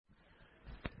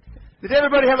Did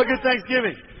everybody have a good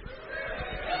Thanksgiving?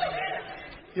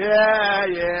 Yeah.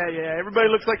 Everybody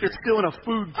looks like they're still in a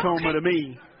food coma to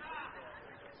me.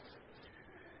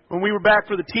 When we were back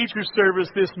for the teacher service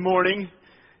this morning,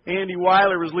 Andy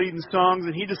Weiler was leading songs,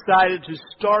 and he decided to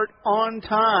start on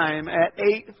time at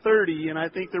 8:30, and I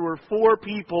think there were 4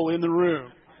 people in the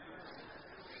room.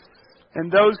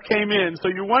 And those came in. So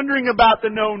you're wondering about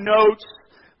the no notes.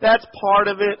 That's part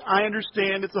of it. I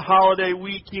understand it's a holiday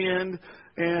weekend,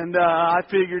 and I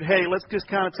figured, hey, let's just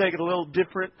kind of take it a little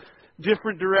different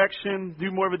direction, do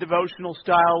more of a devotional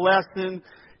style lesson,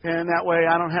 and that way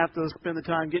I don't have to spend the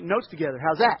time getting notes together.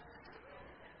 How's that?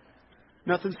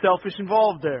 Nothing selfish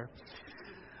involved there.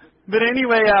 But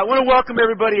anyway, I want to welcome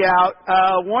everybody out.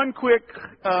 One quick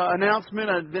announcement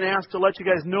I've been asked to let you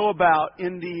guys know about.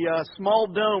 In the small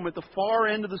dome, at the far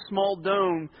end of the small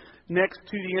dome, next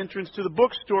to the entrance to the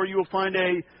bookstore, you will find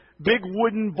a big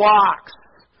wooden box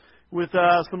with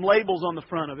some labels on the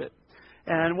front of it.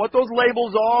 And what those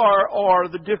labels are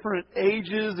the different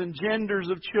ages and genders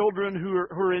of children who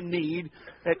are in need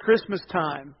at Christmas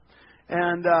time.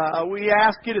 And we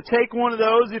ask you to take one of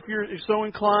those if you're so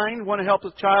inclined, want to help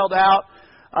a child out.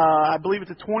 I believe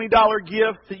it's a $20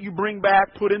 gift that you bring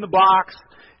back, put in the box,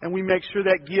 and we make sure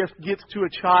that gift gets to a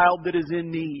child that is in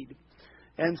need.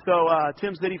 And so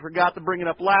Tim said he forgot to bring it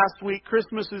up last week.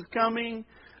 Christmas is coming.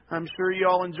 I'm sure you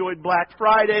all enjoyed Black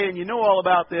Friday, and you know all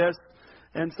about this.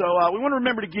 And so we want to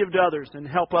remember to give to others and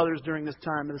help others during this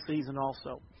time of the season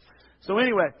also. So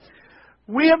anyway,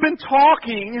 we have been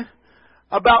talking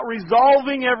about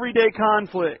resolving everyday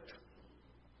conflict.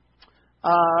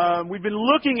 We've been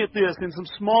looking at this in some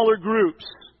smaller groups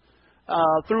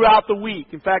throughout the week.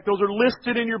 In fact, those are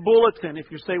listed in your bulletin. If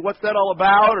you say, what's that all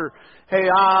about? Or, hey,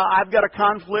 I've got a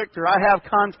conflict, or I have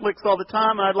conflicts all the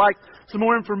time, and I'd like some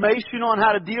more information on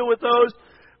how to deal with those.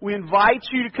 We invite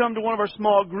you to come to one of our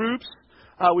small groups.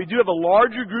 We do have a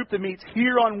larger group that meets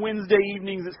here on Wednesday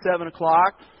evenings at 7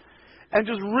 o'clock. And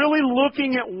just really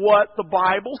looking at what the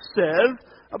Bible says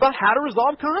about how to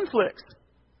resolve conflicts.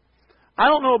 I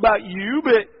don't know about you,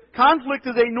 but conflict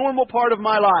is a normal part of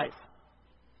my life.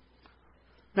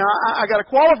 Now, I got to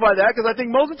qualify that because I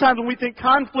think most of the times when we think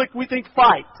conflict, we think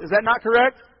fight. Is that not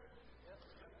correct?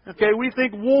 Okay, we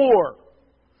think war.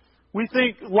 We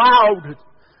think loud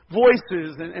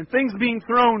voices and things being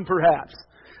thrown, perhaps.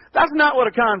 That's not what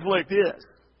a conflict is.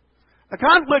 A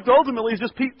conflict ultimately is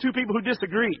just 2 people who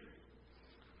disagree.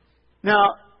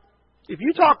 Now, if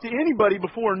you talk to anybody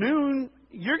before noon,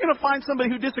 you're going to find somebody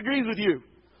who disagrees with you.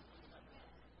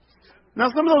 Now,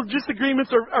 some of those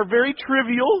disagreements are very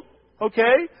trivial,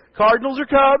 okay? Cardinals or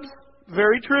Cubs,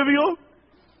 very trivial,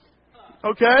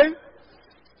 okay?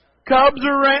 Cubs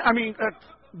or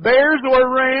Bears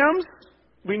or Rams.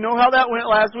 We know how that went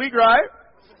last week, right?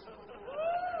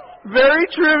 Very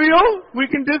trivial. We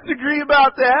can disagree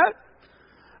about that.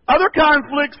 Other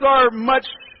conflicts are much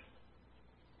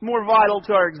more vital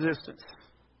to our existence.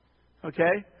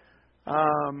 Okay?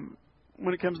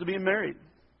 When it comes to being married.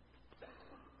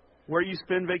 Where you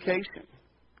spend vacation.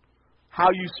 How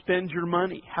you spend your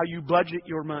money. How you budget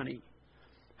your money.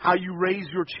 How you raise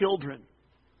your children.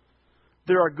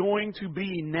 There are going to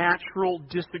be natural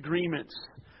disagreements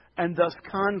and thus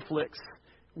conflicts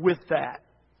with that.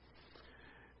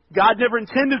 God never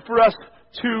intended for us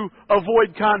to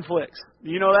avoid conflicts.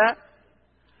 Do you know that?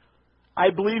 I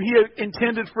believe He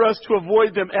intended for us to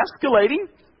avoid them escalating.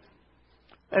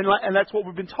 And that's what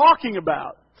we've been talking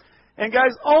about. And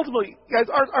guys, ultimately,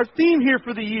 our theme here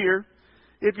for the year,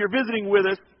 if you're visiting with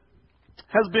us,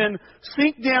 has been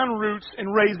sink down roots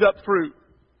and raise up fruit.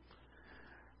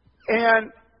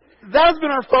 And that's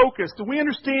been our focus. So we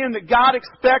understand that God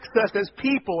expects us as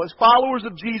people, as followers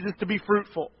of Jesus, to be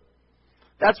fruitful.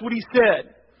 That's what He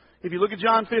said. If you look at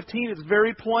John 15, it's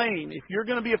very plain. If you're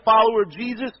going to be a follower of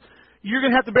Jesus, you're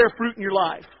going to have to bear fruit in your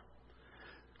life.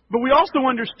 But we also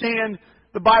understand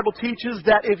the Bible teaches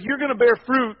that if you're going to bear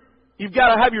fruit, you've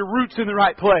got to have your roots in the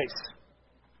right place.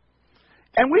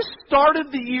 And we started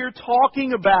the year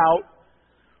talking about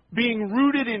being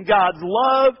rooted in God's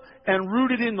love and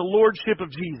rooted in the Lordship of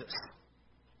Jesus.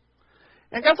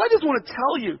 And guys, I just want to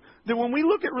tell you that when we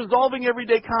look at resolving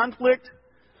everyday conflict,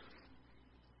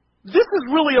 this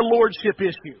is really a lordship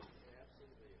issue.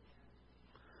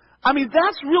 I mean,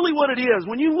 that's really what it is.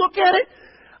 When you look at it,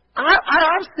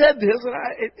 I've said this,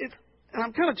 and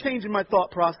I'm kind of changing my thought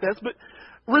process, but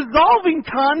resolving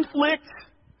conflict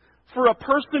for a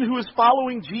person who is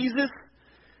following Jesus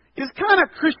is kind of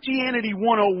Christianity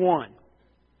 101.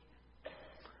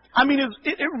 I mean,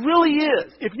 it really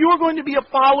is. If you are going to be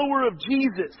a follower of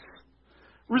Jesus,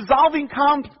 resolving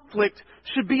conflict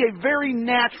should be a very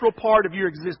natural part of your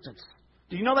existence.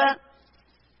 Do you know that?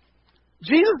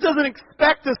 Jesus doesn't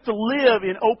expect us to live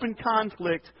in open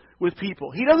conflict with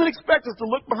people. He doesn't expect us to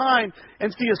look behind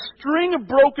and see a string of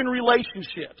broken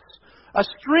relationships, a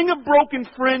string of broken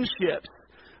friendships,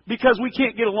 because we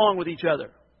can't get along with each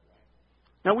other.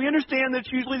 Now, we understand that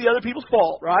it's usually the other people's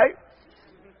fault, right?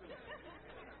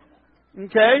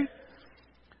 Okay?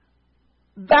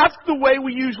 That's the way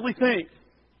we usually think.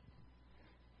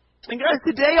 And guys,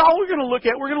 today all we're going to look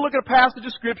at a passage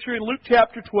of Scripture in Luke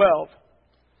chapter 12.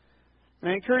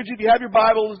 And I encourage you, if you have your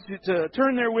Bibles, to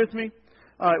turn there with me.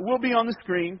 It will be on the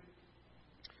screen.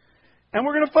 And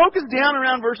we're going to focus down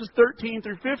around verses 13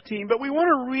 through 15, but we want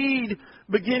to read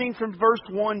beginning from verse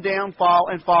 1 down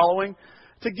and following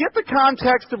to get the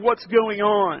context of what's going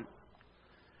on.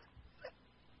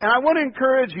 And I want to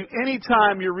encourage you,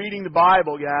 anytime you're reading the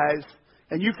Bible, guys,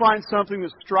 and you find something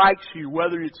that strikes you,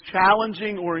 whether it's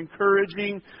challenging or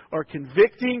encouraging or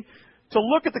convicting, to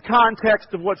look at the context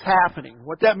of what's happening.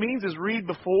 What that means is read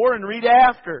before and read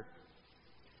after.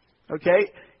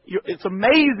 Okay? It's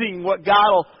amazing what God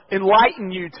will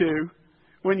enlighten you to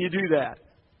when you do that.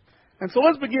 And so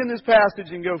let's begin this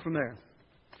passage and go from there.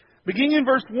 Beginning in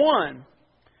verse 1,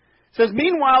 it says,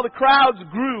 "Meanwhile the crowds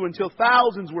grew until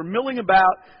thousands were milling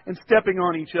about and stepping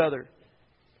on each other.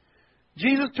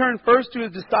 Jesus turned first to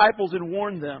his disciples and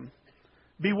warned them,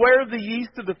 'Beware of the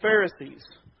yeast of the Pharisees,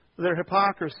 their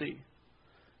hypocrisy.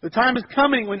 The time is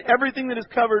coming when everything that is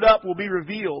covered up will be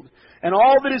revealed, and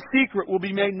all that is secret will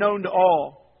be made known to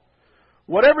all.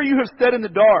 Whatever you have said in the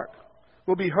dark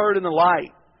will be heard in the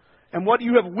light, and what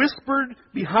you have whispered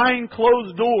behind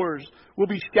closed doors will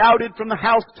be shouted from the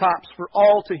housetops for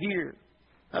all to hear.'"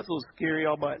 That's a little scary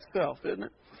all by itself, isn't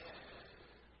it?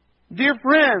 "Dear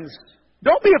friends,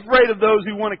 don't be afraid of those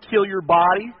who want to kill your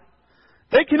body.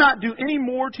 They cannot do any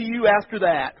more to you after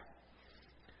that.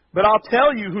 But I'll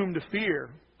tell you whom to fear.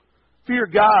 Fear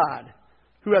God,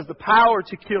 who has the power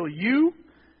to kill you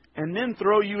and then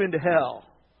throw you into hell.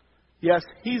 Yes,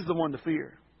 He's the one to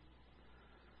fear.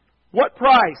 What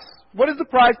price? What is the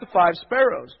price of 5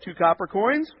 sparrows? 2 copper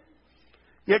coins?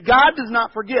 Yet God does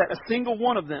not forget a single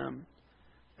one of them,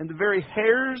 and the very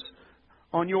hairs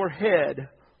on your head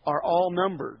are all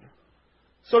numbered.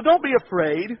 So don't be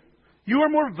afraid. You are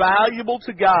more valuable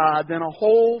to God than a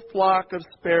whole flock of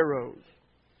sparrows.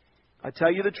 I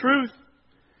tell you the truth.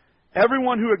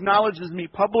 Everyone who acknowledges me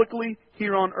publicly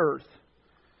here on earth,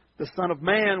 the Son of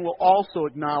Man will also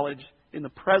acknowledge in the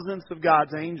presence of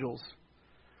God's angels.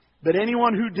 But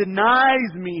anyone who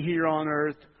denies me here on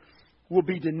earth will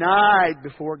be denied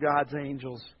before God's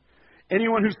angels.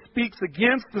 Anyone who speaks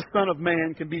against the Son of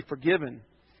Man can be forgiven.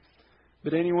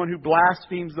 But anyone who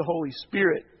blasphemes the Holy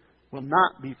Spirit will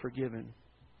not be forgiven.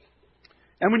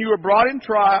 And when you are brought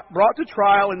to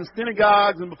trial in the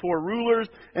synagogues and before rulers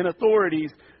and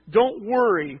authorities, don't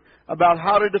worry about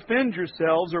how to defend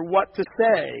yourselves or what to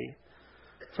say.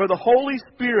 For the Holy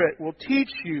Spirit will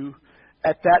teach you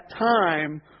at that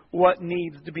time what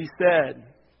needs to be said."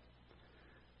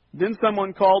 Then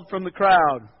someone called from the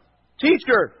crowd,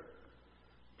 "Teacher,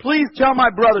 please tell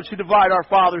my brother to divide our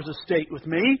father's estate with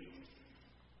me.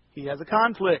 He has a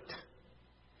conflict."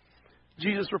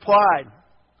 Jesus replied,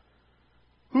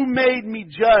 "Who made me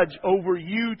judge over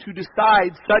you to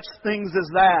decide such things as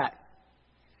that?"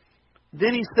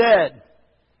 Then he said,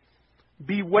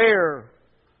 "Beware,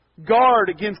 guard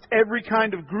against every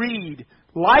kind of greed.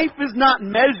 Life is not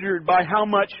measured by how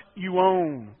much you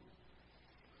own."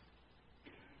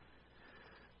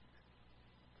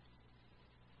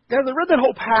 Guys, I read that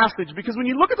whole passage because when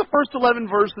you look at the first 11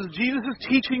 verses, Jesus is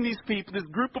teaching these people, this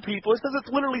group of people. It says it's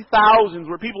literally thousands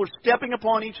where people are stepping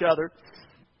upon each other.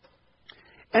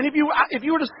 And if you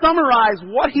were to summarize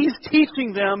what He's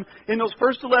teaching them in those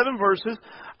first 11 verses,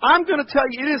 I'm going to tell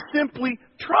you it is simply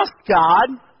trust God.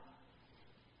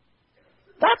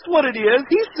 That's what it is.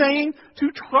 He's saying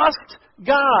to trust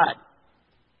God.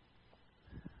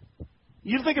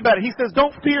 You think about it. He says,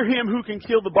 don't fear him who can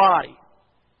kill the body.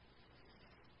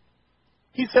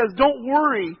 He says, don't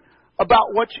worry about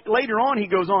later on he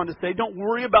goes on to say, don't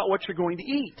worry about what you're going to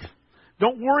eat.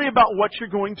 Don't worry about what you're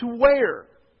going to wear.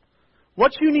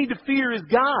 What you need to fear is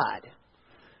God.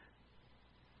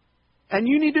 And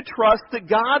you need to trust that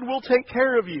God will take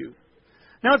care of you.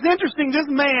 Now it's interesting, this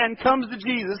man comes to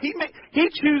Jesus. He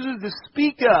chooses to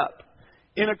speak up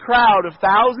in a crowd of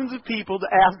thousands of people to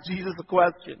ask Jesus a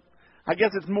question. I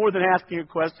guess it's more than asking a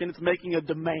question, it's making a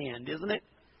demand, isn't it?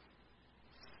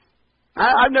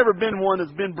 I've never been one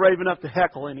that's been brave enough to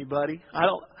heckle anybody.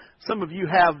 Some of you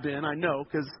have been, I know,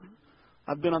 because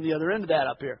I've been on the other end of that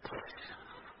up here.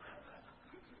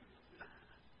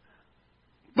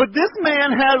 But this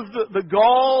man has the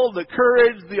gall, the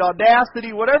courage, the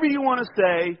audacity, whatever you want to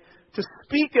say, to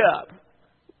speak up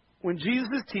when Jesus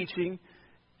is teaching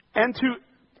and to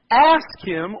ask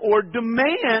him or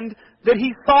demand that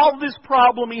he solve this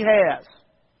problem he has.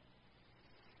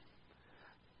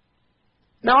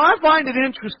 Now, I find it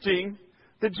interesting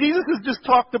that Jesus has just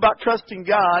talked about trusting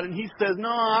God, and he says, no,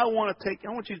 I want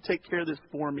you to take care of this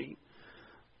for me.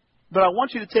 But I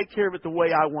want you to take care of it the way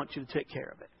I want you to take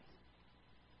care of it.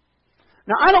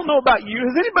 Now, I don't know about you.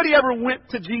 Has anybody ever went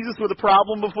to Jesus with a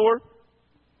problem before?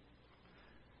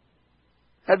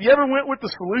 Have you ever went with the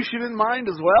solution in mind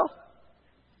as well?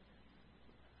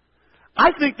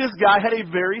 I think this guy had a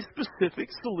very specific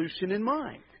solution in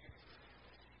mind.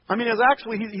 I mean,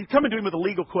 he's coming to him with a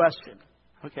legal question.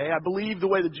 Okay, I believe the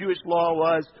way the Jewish law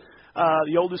was,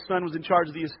 the oldest son was in charge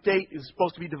of the estate. It was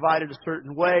supposed to be divided a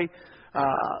certain way.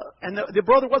 And the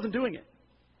brother wasn't doing it.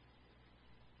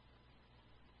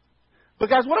 But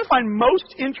guys, what I find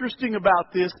most interesting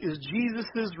about this is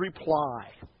Jesus' reply.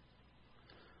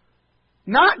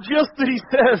 Not just that he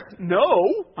says,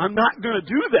 no, I'm not going to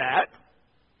do that.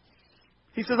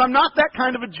 He says, I'm not that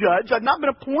kind of a judge. I've not been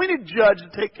appointed judge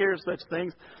to take care of such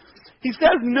things. He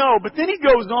says no, but then he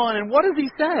goes on, and what does he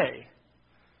say?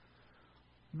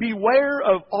 Beware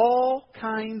of all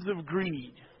kinds of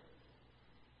greed.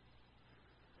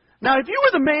 Now, if you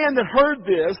were the man that heard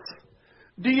this,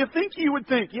 do you think you would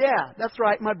think, yeah, that's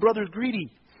right, my brother's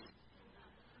greedy?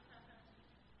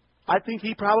 I think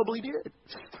he probably did.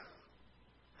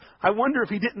 I wonder if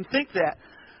he didn't think that.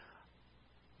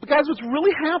 But guys, what's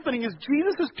really happening is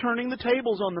Jesus is turning the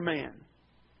tables on the man.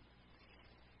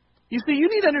 You see, you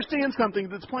need to understand something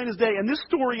that's plain as day, and this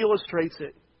story illustrates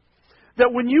it.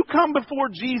 That when you come before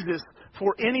Jesus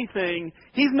for anything,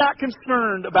 he's not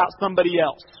concerned about somebody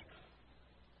else.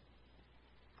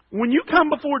 When you come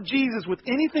before Jesus with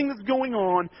anything that's going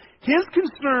on, his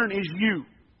concern is you.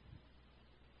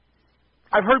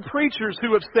 I've heard preachers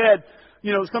who have said,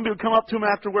 somebody would come up to him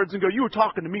afterwards and go, you were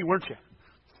talking to me, weren't you?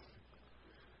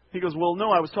 He goes, well,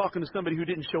 no, I was talking to somebody who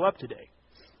didn't show up today.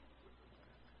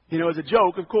 As a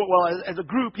joke, of course, well, as a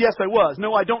group, yes, I was.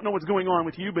 No, I don't know what's going on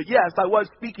with you, but yes, I was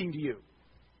speaking to you.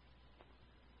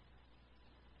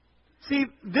 See,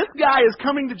 this guy is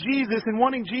coming to Jesus and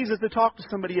wanting Jesus to talk to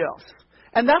somebody else.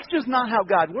 And that's just not how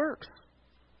God works.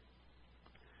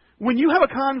 When you have a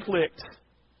conflict,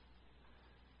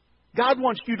 God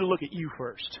wants you to look at you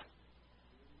first.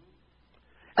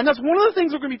 And that's one of the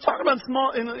things we're going to be talking about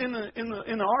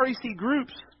in the REC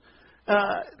groups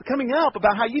coming up,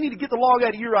 about how you need to get the log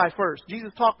out of your eye first.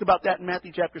 Jesus talked about that in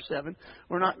Matthew chapter 7.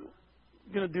 We're not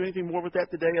going to do anything more with that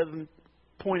today other than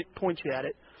point you at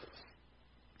it.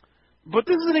 But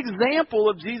this is an example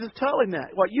of Jesus telling that.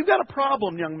 Well, you've got a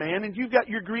problem, young man, and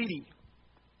you're greedy.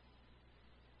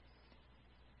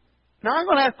 Now, I'm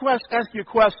going to ask you a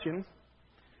question,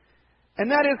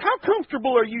 and that is, how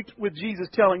comfortable are you with Jesus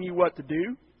telling you what to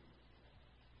do?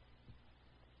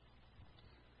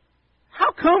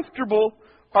 How comfortable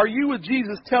are you with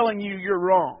Jesus telling you you're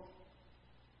wrong?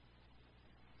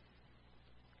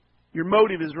 Your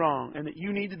motive is wrong, and that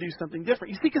you need to do something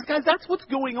different. You see, because guys, that's what's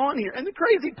going on here. And the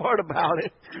crazy part about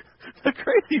it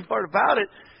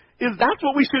is that's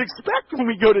what we should expect when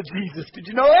we go to Jesus. Did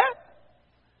you know that?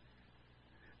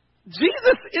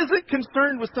 Jesus isn't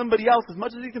concerned with somebody else as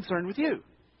much as he's concerned with you.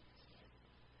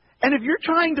 And if you're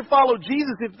trying to follow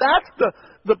Jesus, if that's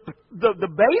the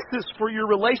basis for your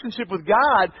relationship with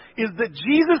God is that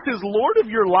Jesus is Lord of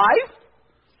your life,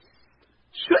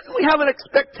 shouldn't we have an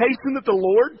expectation that the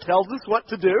Lord tells us what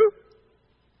to do?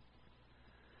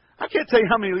 I can't tell you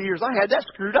how many years I had that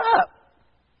screwed up.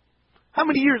 How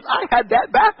many years I had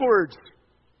that backwards.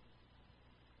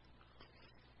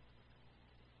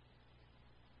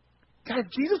 Guys,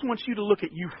 Jesus wants you to look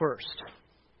at you first.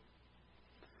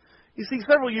 You see,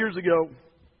 several years ago,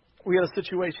 we had a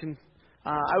situation.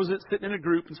 I was sitting in a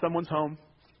group in someone's home,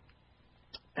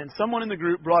 and someone in the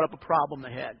group brought up a problem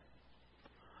they had.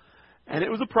 And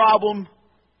it was a problem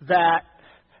that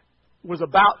was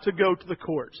about to go to the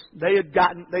courts. They had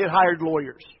hired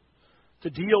lawyers to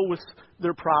deal with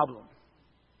their problem.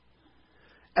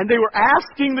 And they were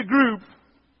asking the group,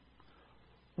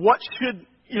 what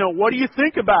do you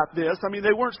think about this? I mean,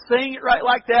 they weren't saying it right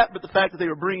like that, but the fact that they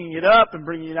were bringing it up and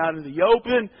bringing it out into the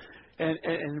open and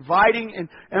inviting. And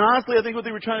honestly, I think what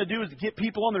they were trying to do is to get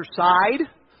people on their side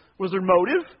was their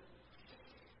motive.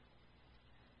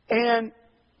 And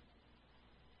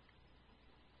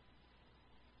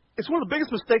it's one of the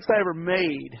biggest mistakes I ever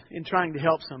made in trying to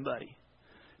help somebody.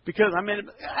 Because,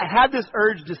 I had this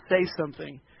urge to say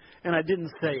something, and I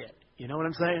didn't say it. You know what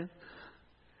I'm saying?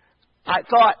 I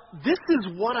thought, this is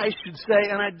what I should say,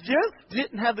 and I just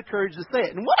didn't have the courage to say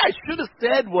it. And what I should have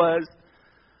said was,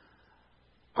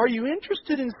 are you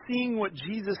interested in seeing what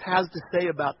Jesus has to say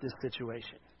about this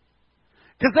situation?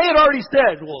 Because they had already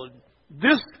said, well,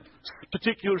 this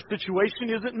particular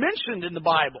situation isn't mentioned in the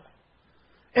Bible.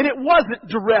 And it wasn't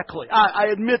directly. I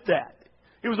admit that.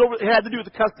 It had to do with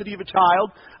the custody of a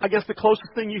child. I guess the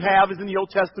closest thing you have is in the Old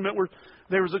Testament where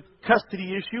there was a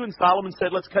custody issue and Solomon said,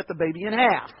 let's cut the baby in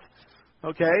half.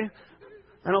 Okay?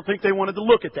 I don't think they wanted to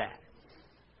look at that.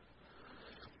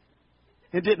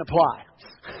 It didn't apply.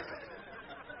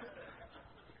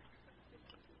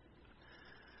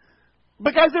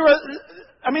 But guys, it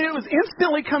was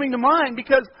instantly coming to mind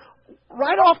because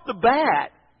right off the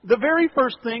bat, the very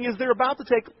first thing is they're about to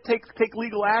take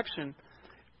legal action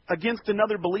against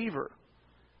another believer.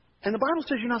 And the Bible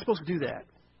says you're not supposed to do that.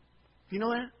 Do you know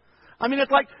that?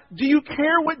 It's like, do you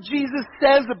care what Jesus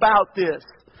says about this?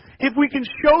 If we can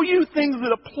show you things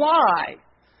that apply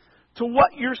to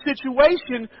what your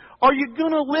situation, are you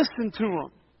going to listen to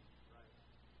them?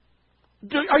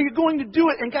 Are you going to do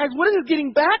it? And guys, what it is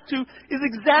getting back to is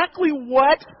exactly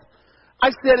what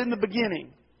I said in the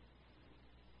beginning.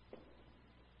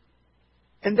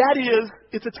 And that is,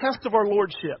 it's a test of our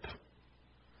lordship.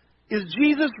 Is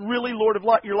Jesus really Lord of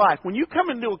your life? When you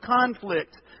come into a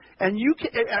conflict and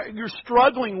you're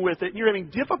struggling with it and you're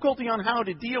having difficulty on how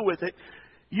to deal with it,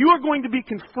 you are going to be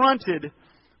confronted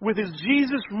with, is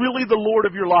Jesus really the Lord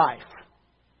of your life?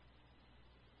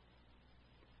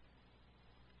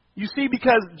 You see,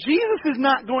 because Jesus is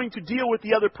not going to deal with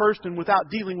the other person without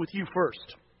dealing with you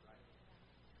first.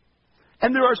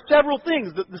 And there are several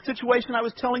things. The situation I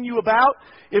was telling you about,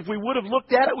 if we would have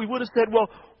looked at it, we would have said, well,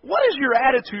 what is your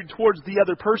attitude towards the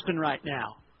other person right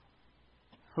now?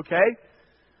 Okay?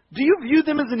 Do you view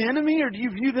them as an enemy or do you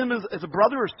view them as a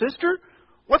brother or sister?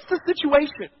 What's the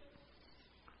situation?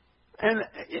 And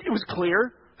it was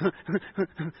clear.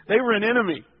 They were an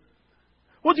enemy.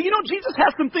 Well, do you know Jesus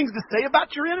has some things to say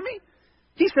about your enemy?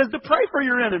 He says to pray for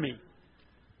your enemy.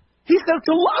 He says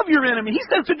to love your enemy. He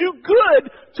says to do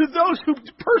good to those who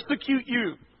persecute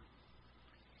you.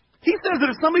 He says that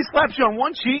if somebody slaps you on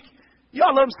one cheek, you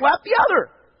ought to let them slap the other.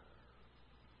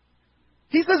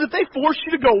 He says if they force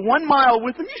you to go 1 mile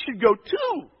with them, you should go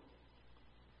 2.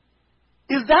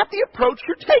 Is that the approach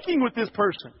you're taking with this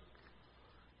person?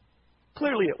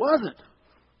 Clearly it wasn't.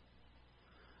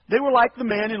 They were like the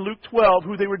man in Luke 12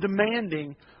 who they were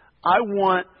demanding, I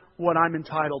want what I'm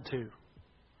entitled to.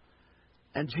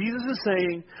 And Jesus is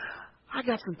saying, I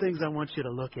got some things I want you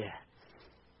to look at.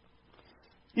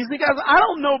 You see, guys, I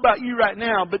don't know about you right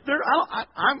now, but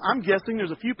I'm guessing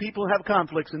there's a few people who have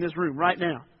conflicts in this room right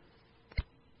now.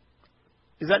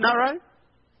 Is that not right?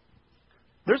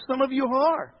 There's some of you who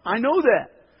are. I know that.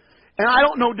 And I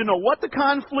don't know what the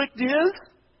conflict is,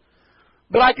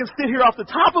 but I can sit here off the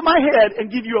top of my head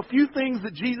and give you a few things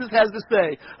that Jesus has to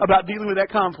say about dealing with that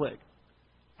conflict.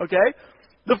 Okay?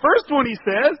 The first one he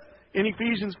says, in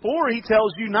Ephesians 4, he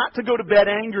tells you not to go to bed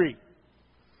angry.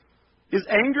 Is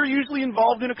anger usually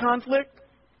involved in a conflict?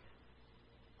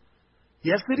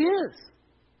 Yes, it is.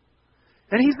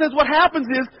 And he says what happens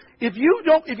is, if you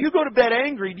go to bed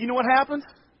angry, do you know what happens?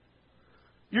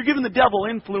 You're giving the devil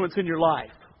influence in your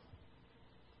life.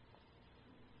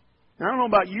 Now, I don't know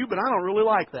about you, but I don't really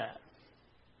like that.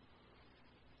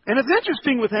 And it's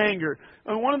interesting with anger.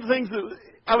 One of the things that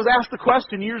I was asked the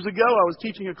question years ago, I was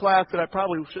teaching a class that I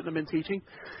probably shouldn't have been teaching.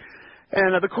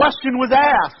 And the question was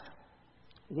asked,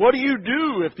 what do you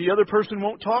do if the other person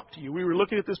won't talk to you? We were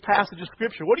looking at this passage of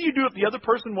Scripture. What do you do if the other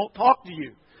person won't talk to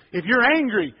you? If you're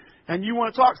angry and you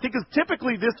want to talk. See, because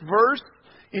typically this verse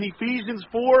in Ephesians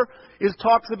 4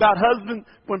 talks about husband.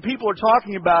 When people are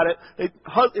talking about it,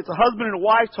 it's a husband and a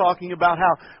wife talking about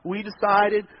how we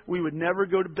decided we would never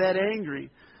go to bed angry.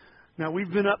 Now,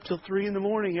 we've been up till 3 in the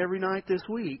morning every night this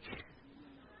week.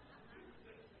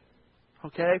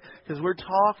 Okay? Because we're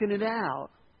talking it out.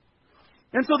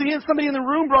 And so somebody in the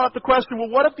room brought up the question, well,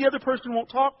 what if the other person won't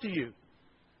talk to you?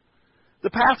 The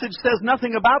passage says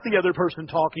nothing about the other person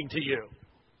talking to you.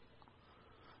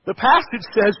 The passage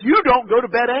says you don't go to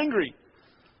bed angry.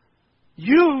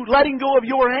 You letting go of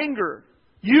your anger,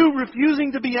 you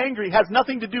refusing to be angry, has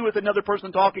nothing to do with another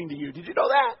person talking to you. Did you know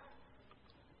that?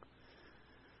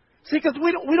 See, because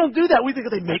we don't do that. We think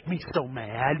they make me so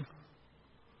mad.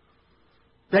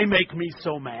 They make me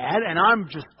so mad, and I'm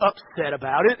just upset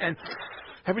about it. And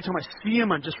every time I see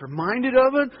them, I'm just reminded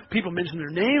of it. People mention their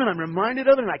name, and I'm reminded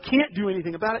of it, and I can't do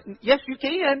anything about it. And yes, you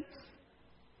can.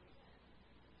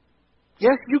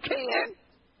 Yes, you can.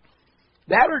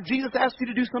 That or Jesus asks you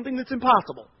to do something that's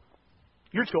impossible.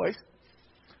 Your choice.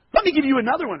 Let me give you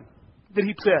another one that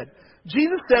he said.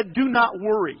 Jesus said, do not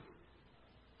worry.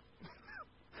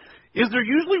 Is there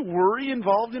usually worry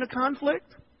involved in a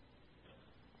conflict?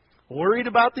 Worried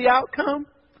about the outcome?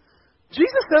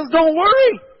 Jesus says don't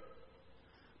worry.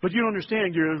 But you don't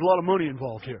understand, Gary, there's a lot of money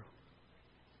involved here.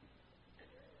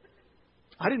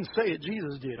 I didn't say it,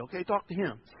 Jesus did, okay? Talk to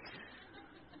Him.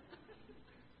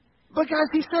 But guys,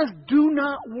 He says, do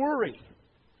not worry.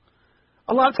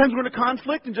 A lot of times we're in a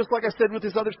conflict, and just like I said with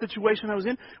this other situation I was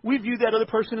in, we view that other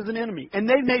person as an enemy. And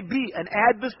they may be an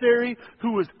adversary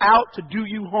who is out to do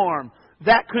you harm.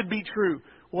 That could be true.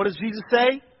 What does Jesus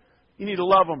say? You need to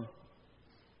love them.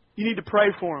 You need to pray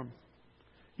for them.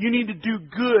 You need to do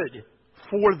good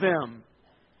for them.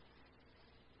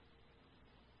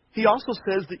 He also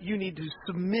says that you need to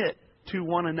submit to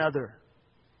one another.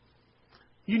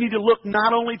 You need to look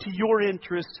not only to your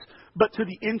interests, but to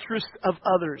the interests of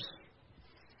others.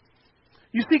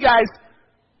 You see, guys,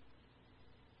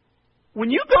 when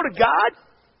you go to God,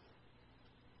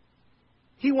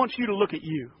 He wants you to look at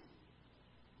you.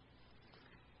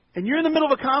 And you're in the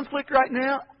middle of a conflict right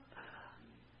now,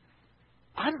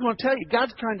 I just want to tell you,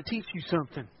 God's trying to teach you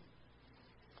something.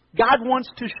 God wants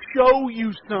to show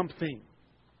you something.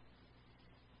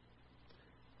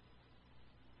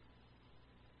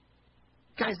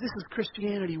 Guys, this is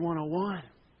Christianity 101.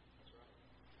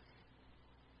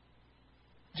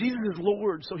 Jesus is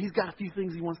Lord, so He's got a few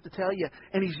things He wants to tell you.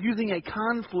 And He's using a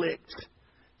conflict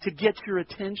to get your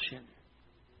attention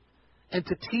and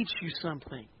to teach you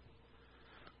something.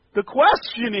 The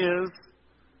question is,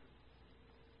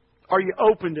 are you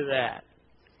open to that?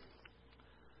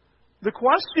 The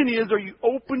question is, are you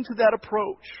open to that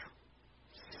approach?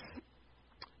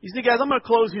 You see, guys, I'm going to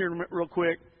close here real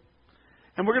quick.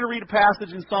 And we're going to read a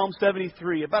passage in Psalm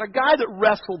 73 about a guy that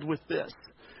wrestled with this.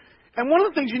 And one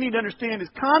of the things you need to understand is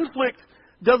conflict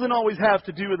doesn't always have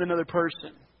to do with another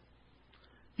person.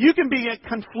 You can be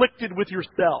conflicted with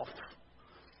yourself.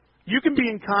 You can be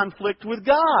in conflict with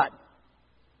God.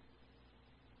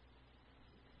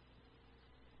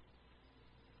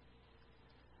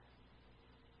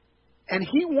 And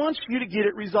He wants you to get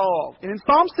it resolved. And in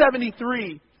Psalm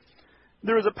 73,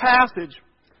 there is a passage,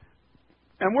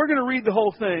 and we're going to read the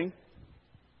whole thing.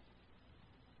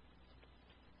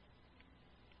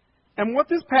 And what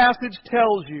this passage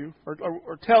tells you,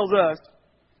 or tells us,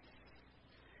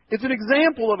 it's an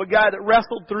example of a guy that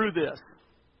wrestled through this.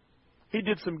 He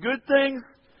did some good things,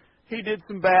 he did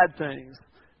some bad things.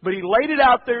 But he laid it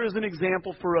out there as an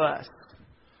example for us.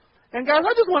 And guys,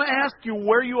 I just want to ask you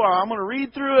where you are. I'm going to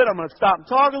read through it. I'm going to stop and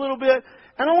talk a little bit.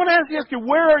 And I want to ask you,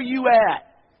 where are you at?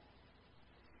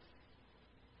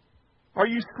 Are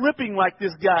you slipping like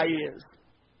this guy is?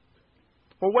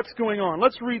 Or what's going on?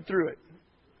 Let's read through it.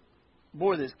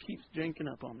 Boy, this keeps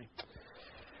janking up on me.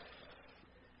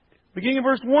 Beginning of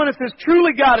verse 1, it says,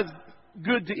 "Truly God is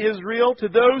good to Israel, to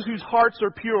those whose hearts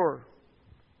are pure.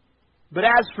 But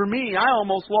as for me, I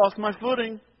almost lost my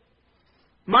footing.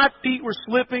 My feet were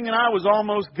slipping and I was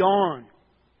almost gone.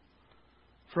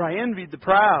 For I envied the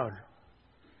proud.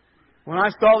 When I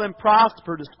saw them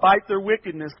prosper despite their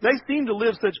wickedness, they seem to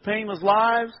live such painless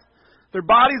lives. Their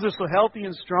bodies are so healthy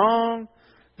and strong.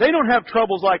 They don't have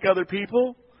troubles like other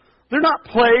people. They're not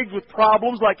plagued with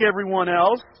problems like everyone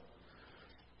else.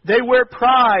 They wear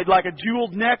pride like a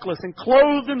jeweled necklace and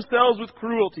clothe themselves with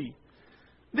cruelty.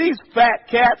 These fat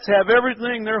cats have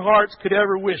everything their hearts could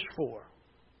ever wish for.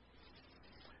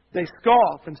 They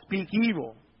scoff and speak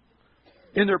evil.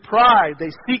 In their pride, they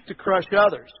seek to crush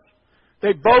others.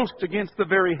 They boast against the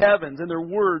very heavens, and their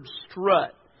words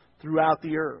strut throughout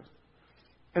the earth.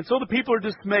 And so the people are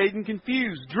dismayed and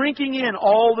confused, drinking in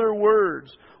all their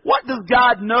words. What does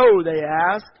God know, they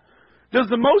ask? Does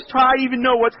the Most High even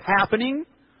know what's happening?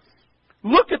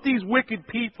 Look at these wicked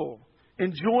people,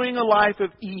 enjoying a life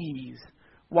of ease,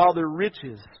 while their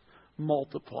riches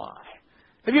multiply."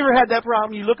 Have you ever had that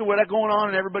problem? You look at what's going on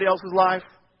in everybody else's life.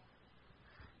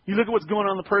 You look at what's going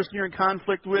on in the person you're in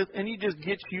conflict with, and he just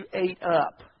gets you ate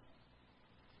up.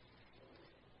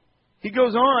 He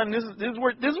goes on, this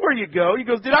is where you go. He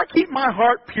goes, "Did I keep my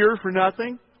heart pure for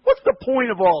nothing? What's the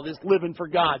point of all this living for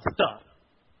God stuff?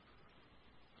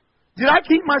 Did I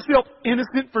keep myself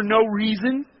innocent for no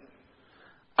reason?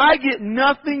 I get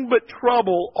nothing but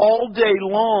trouble all day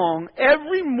long.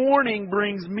 Every morning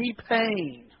brings me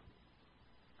pain."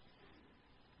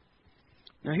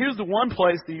 Now here's the one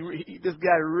place this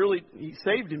guy really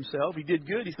saved himself. He did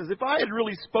good. He says, "If I had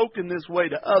really spoken this way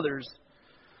to others,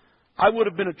 I would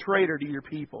have been a traitor to your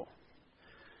people."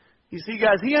 You see,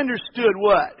 guys, he understood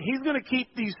what? He's going to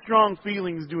keep these strong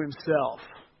feelings to himself.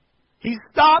 He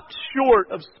stopped short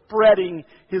of spreading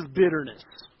his bitterness.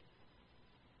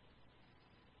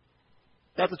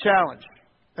 That's a challenge.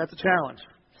 That's a challenge.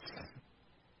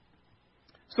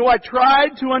 "So I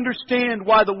tried to understand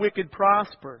why the wicked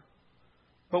prosper.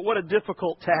 But what a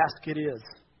difficult task it is.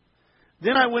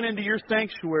 Then I went into your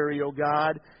sanctuary, O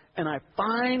God, and I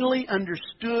finally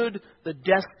understood the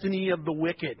destiny of the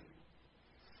wicked.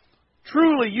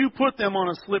 Truly, you put them on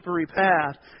a slippery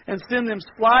path and send them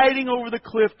sliding over the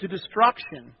cliff to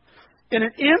destruction. In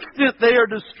an instant they are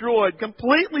destroyed,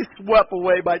 completely swept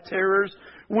away by terrors.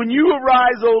 When you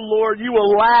arise, O Lord, you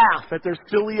will laugh at their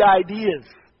silly ideas,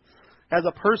 as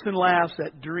a person laughs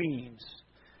at dreams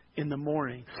in the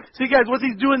morning. See, guys, what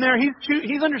he's doing there,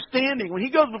 he's understanding. When he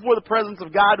goes before the presence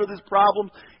of God with his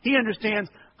problems, he understands,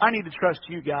 I need to trust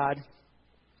you, God.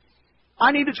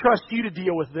 I need to trust you to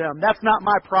deal with them. That's not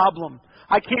my problem.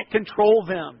 I can't control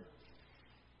them.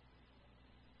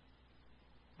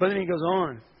 But then he goes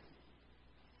on.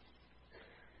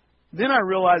 Then I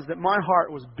realized that my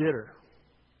heart was bitter.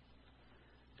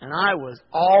 And I was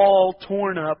all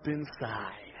torn up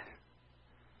inside.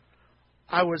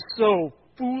 I was so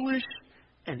foolish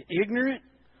and ignorant.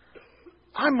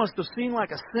 I must have seemed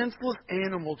like a senseless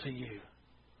animal to you.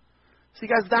 See,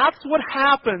 guys, that's what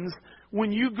happens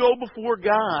when you go before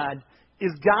God,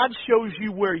 is God shows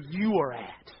you where you are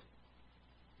at.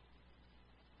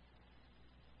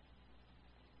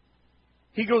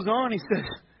 He goes on, he says,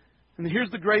 and here's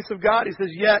the grace of God. He says,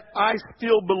 yet I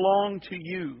still belong to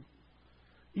you.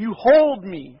 You hold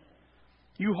me.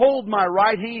 You hold my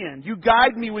right hand. You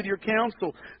guide me with your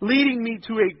counsel, leading me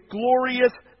to a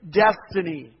glorious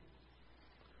destiny.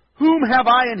 Whom have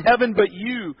I in heaven but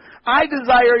you? I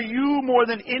desire you more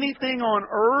than anything on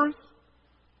earth.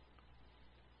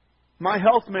 My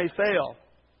health may fail,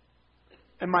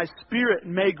 and my spirit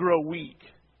may grow weak.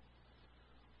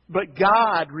 But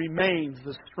God remains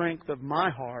the strength of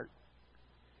my heart.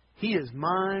 He is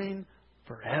mine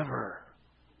forever.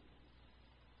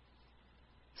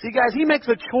 See, guys, he makes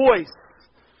a choice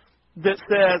that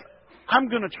says, I'm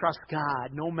going to trust God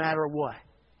no matter what.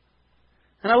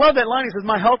 And I love that line. He says,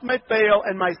 my health may fail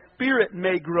and my spirit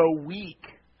may grow weak.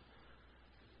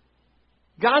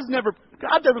 God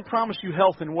doesn't promise you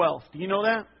health and wealth. Do you know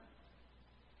that?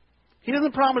 He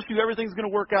doesn't promise you everything's going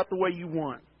to work out the way you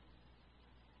want.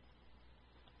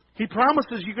 He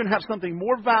promises you're going to have something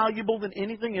more valuable than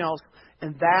anything else,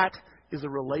 and that is a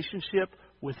relationship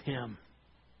with Him.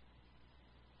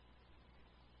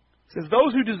 It says,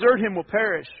 those who desert Him will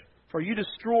perish, for you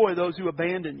destroy those who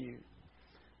abandon you.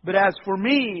 But as for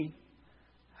me,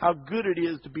 how good it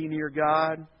is to be near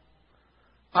God.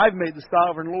 I've made the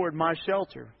sovereign Lord my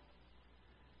shelter,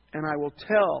 and I will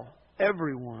tell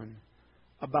everyone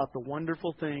about the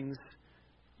wonderful things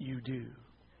you do.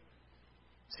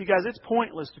 See, guys, it's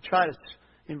pointless to try to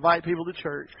invite people to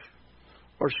church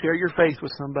or share your faith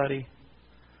with somebody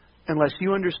unless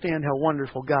you understand how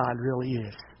wonderful God really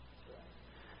is.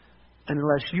 And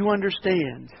unless you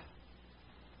understand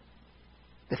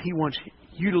that He wants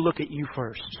you to look at you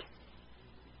first.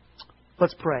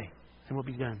 Let's pray, and we'll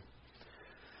be done.